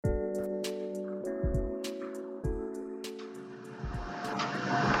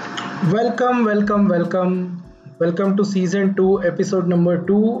Welcome to season 2, episode number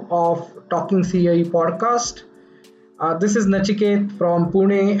 2 of Talking CAE podcast. This is Nachiket from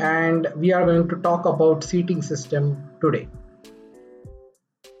Pune, and we are going to talk about seating system today.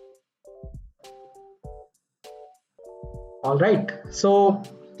 All right. So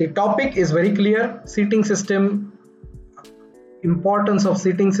the topic is very clear: seating system, importance of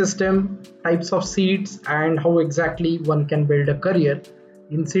seating system, types of seats, and how exactly one can build a career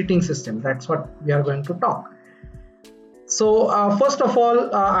in seating system. That's what we are going to talk. So first of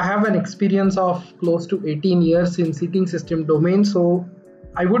all, I have an experience of close to 18 years in seating system domain. So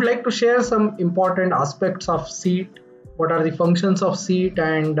I would like to share some important aspects of seat, what are the functions of seat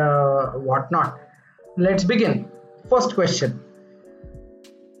and whatnot. Let's begin. First question: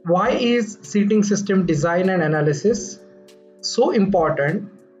 why is seating system design and analysis so important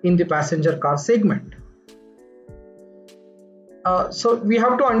in the passenger car segment? So we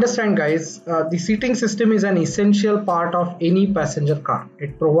have to understand, guys, the seating system is an essential part of any passenger car.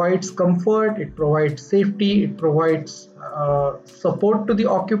 It provides comfort, it provides safety, it provides support to the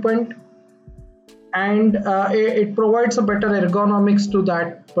occupant, and it provides a better ergonomics to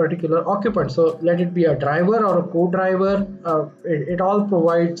that particular occupant. So let it be a driver or a co-driver, it all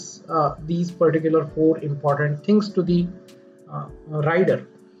provides these particular four important things to the rider.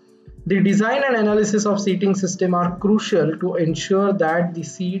 The design and analysis of seating system are crucial to ensure that the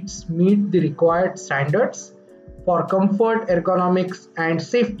seats meet the required standards for comfort, ergonomics, and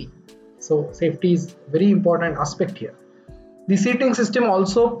safety. So safety is very important aspect here. The seating system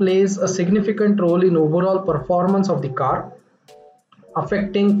also plays a significant role in overall performance of the car,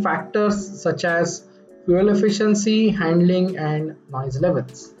 affecting factors such as fuel efficiency, handling, and noise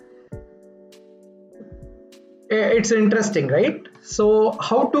levels. It's interesting, right? So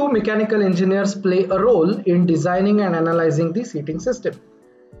how do mechanical engineers play a role in designing and analyzing the seating system?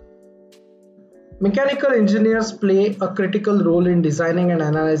 Mechanical engineers play a critical role in designing and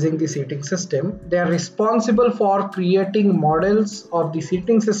analyzing the seating system. They are responsible for creating models of the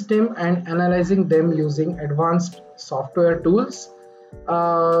seating system and analyzing them using advanced software tools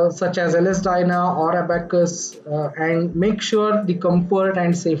such as LS-DYNA or Abacus, and make sure the comfort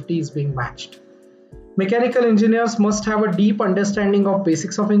and safety is being matched. Mechanical engineers must have a deep understanding of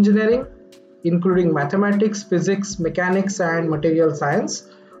basics of engineering, including mathematics, physics, mechanics, and material science,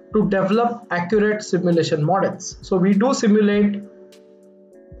 to develop accurate simulation models. So we do simulate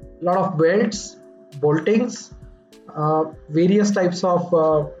a lot of welds, boltings, various types of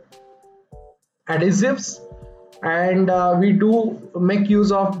adhesives, and we do make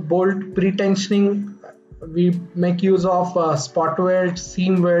use of bolt pre-tensioning. We make use of spot welds,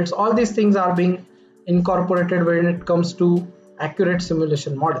 seam welds. All these things are being incorporated when it comes to accurate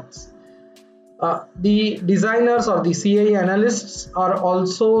simulation models. The designers or the CAE analysts are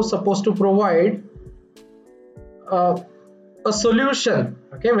also supposed to provide a solution,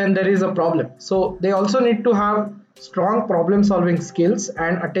 okay, when there is a problem. So they also need to have strong problem solving skills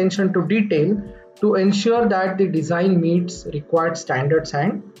and attention to detail to ensure that the design meets required standards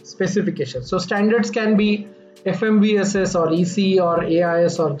and specifications. So standards can be FMVSS or EC or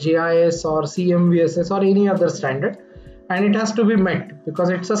AIS or JIS or CMVSS or any other standard, and it has to be met because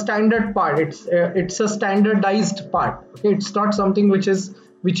it's a standard part. It's a standardized part. Okay, it's not something which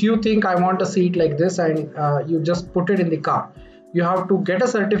you think I want a seat like this and you just put it in the car. You have to get a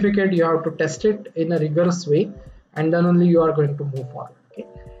certificate. You have to test it in a rigorous way, and then only you are going to move forward. Okay,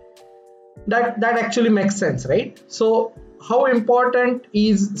 that actually makes sense, right? So how important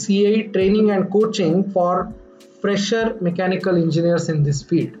is CAE training and coaching for fresher mechanical engineers in this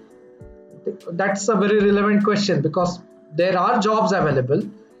field? That's a very relevant question because there are jobs available,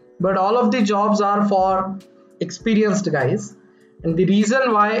 but all of the jobs are for experienced guys. And the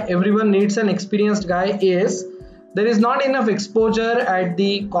reason why everyone needs an experienced guy is there is not enough exposure at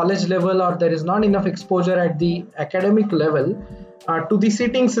the college level, or there is not enough exposure at the academic level to the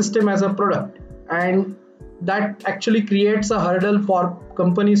seating system as a product. And that actually creates a hurdle for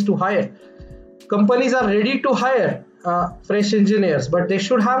companies to hire. Companies are ready to hire fresh engineers, but they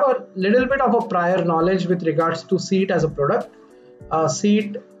should have a little bit of a prior knowledge with regards to seat as a product.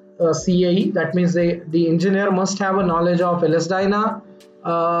 Seat CAE, that means the engineer must have a knowledge of LS-DYNA.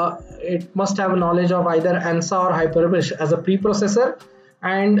 It must have a knowledge of either ANSA or Hypermesh as a preprocessor,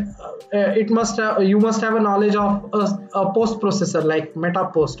 and you must have a knowledge of a post processor like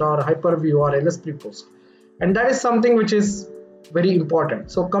MetaPost or Hyperview or LS Prepost, and that is something which is very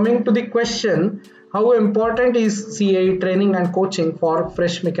important. So coming to the question, how important is CAE training and coaching for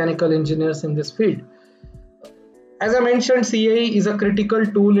fresh mechanical engineers in this field? As I mentioned, CAE is a critical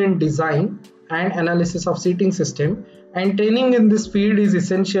tool in design and analysis of seating system, and training in this field is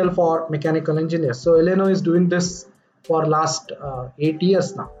essential for mechanical engineers. So Eleno is doing this for last 8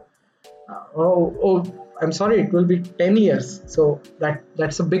 years now. I'm sorry, it will be 10 years. So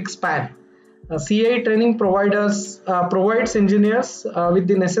that's a big span. CAE training provides engineers with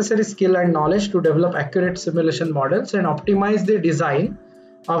the necessary skill and knowledge to develop accurate simulation models and optimize the design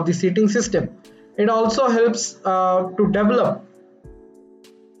of the seating system. It also helps to develop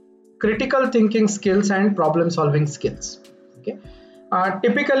critical thinking skills and problem solving skills. Okay.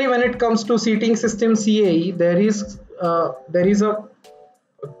 Typically, when it comes to seating system CAE, there is a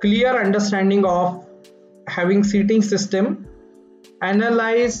clear understanding of having seating system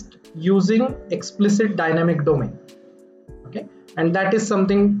analyzed using explicit dynamic domain. Okay, and that is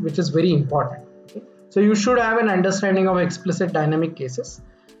something which is very important. Okay? So you should have an understanding of explicit dynamic cases,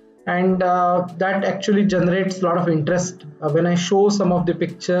 and that actually generates a lot of interest when I show some of the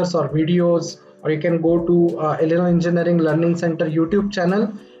pictures or videos, or you can go to Eleno Engineering Learning Center YouTube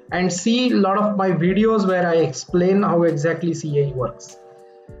channel and see a lot of my videos where I explain how exactly CAE works.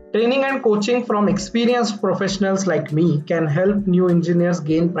 Training and coaching from experienced professionals like me can help new engineers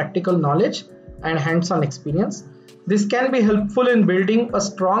gain practical knowledge and hands-on experience. This can be helpful in building a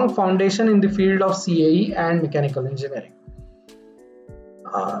strong foundation in the field of CAE and mechanical engineering.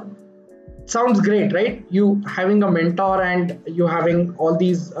 Sounds great, right? You having a mentor and you having all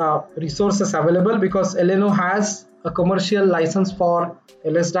these resources available, because Eleno has a commercial license for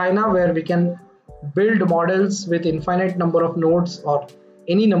LS-DYNA where we can build models with infinite number of nodes, or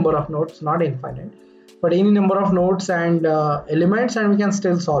any number of nodes, not infinite, but any number of nodes and elements, and we can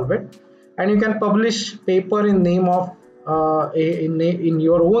still solve it. And you can publish paper in name of in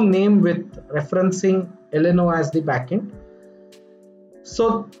your own name with referencing Eleno as the backend.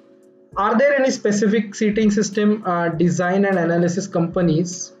 So, are there any specific seating system design and analysis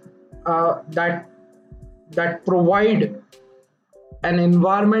companies that provide an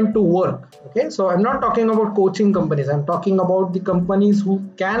environment to work? Okay, so I'm not talking about coaching companies, I'm talking about the companies who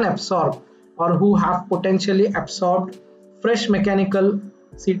can absorb or who have potentially absorbed fresh mechanical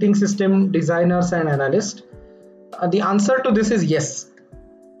seating system designers and analysts. The answer to this is yes.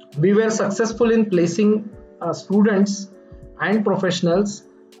 We were successful in placing students and professionals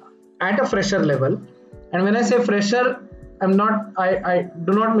at a fresher level. And when I say fresher, I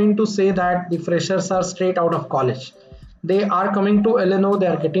do not mean to say that the freshers are straight out of college. They are coming to Eleno, they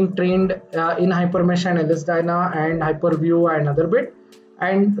are getting trained in Hypermesh and LS-DYNA and Hyperview and other bit,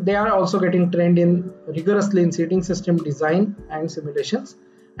 and they are also getting trained rigorously in seating system design and simulations,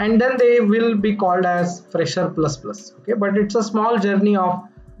 and then they will be called as fresher plus. Okay, but it's a small journey of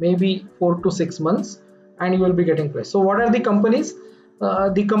maybe 4 to 6 months, and you will be getting placed. So what are the companies?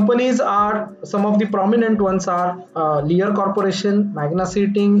 The companies are, some of the prominent ones are Lear Corporation, Magna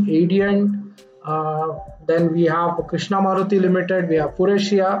Seating, Adient, then we have Krishna Maruti Limited, we have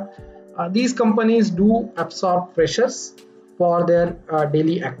Faurecia. These companies do absorb freshers for their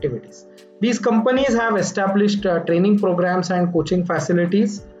daily activities. These companies have established training programs and coaching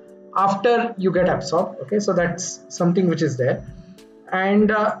facilities after you get absorbed. Okay, so that's something which is there.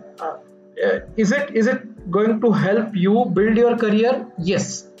 And is it going to help you build your career?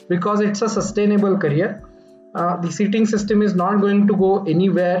 Yes, because it's a sustainable career. The seating system is not going to go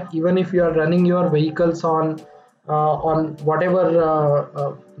anywhere, even if you are running your vehicles on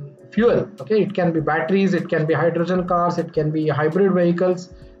whatever fuel. Okay, it can be batteries, it can be hydrogen cars, it can be hybrid vehicles,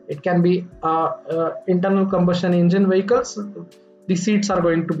 it can be internal combustion engine vehicles. The seats are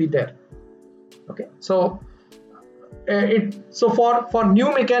going to be there. Okay, so for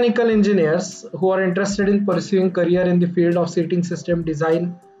new mechanical engineers who are interested in pursuing career in the field of seating system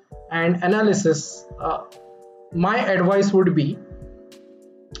design and analysis, my advice would be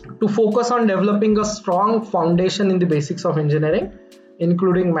to focus on developing a strong foundation in the basics of engineering,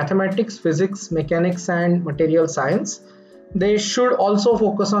 including mathematics, physics, mechanics, and material science. They should also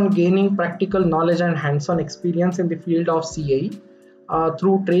focus on gaining practical knowledge and hands-on experience in the field of CAE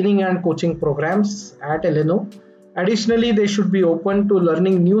through training and coaching programs at Eleno. Additionally, they should be open to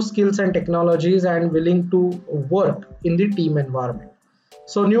learning new skills and technologies and willing to work in the team environment.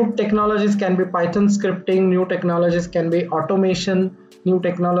 So new technologies can be Python scripting, new technologies can be automation, new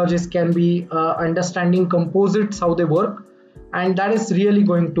technologies can be understanding composites, how they work, and that is really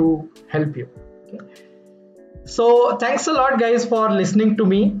going to help you. Okay. So thanks a lot guys for listening to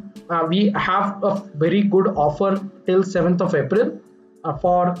me. We have a very good offer till 7th of April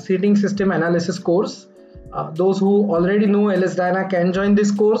for seating system analysis course. Those who already know LS-DYNA can join this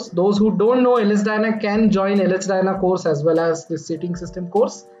course. Those who don't know LS-DYNA can join LS-DYNA course as well as this seating system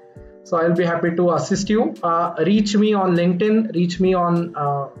course. So I'll be happy to assist you. Reach me on LinkedIn, reach me on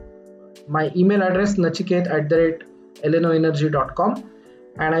my email address nachiket@elenoenergy.com,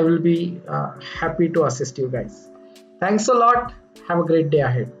 and I will be happy to assist you guys. Thanks a lot. Have a great day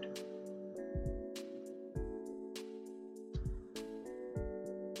ahead.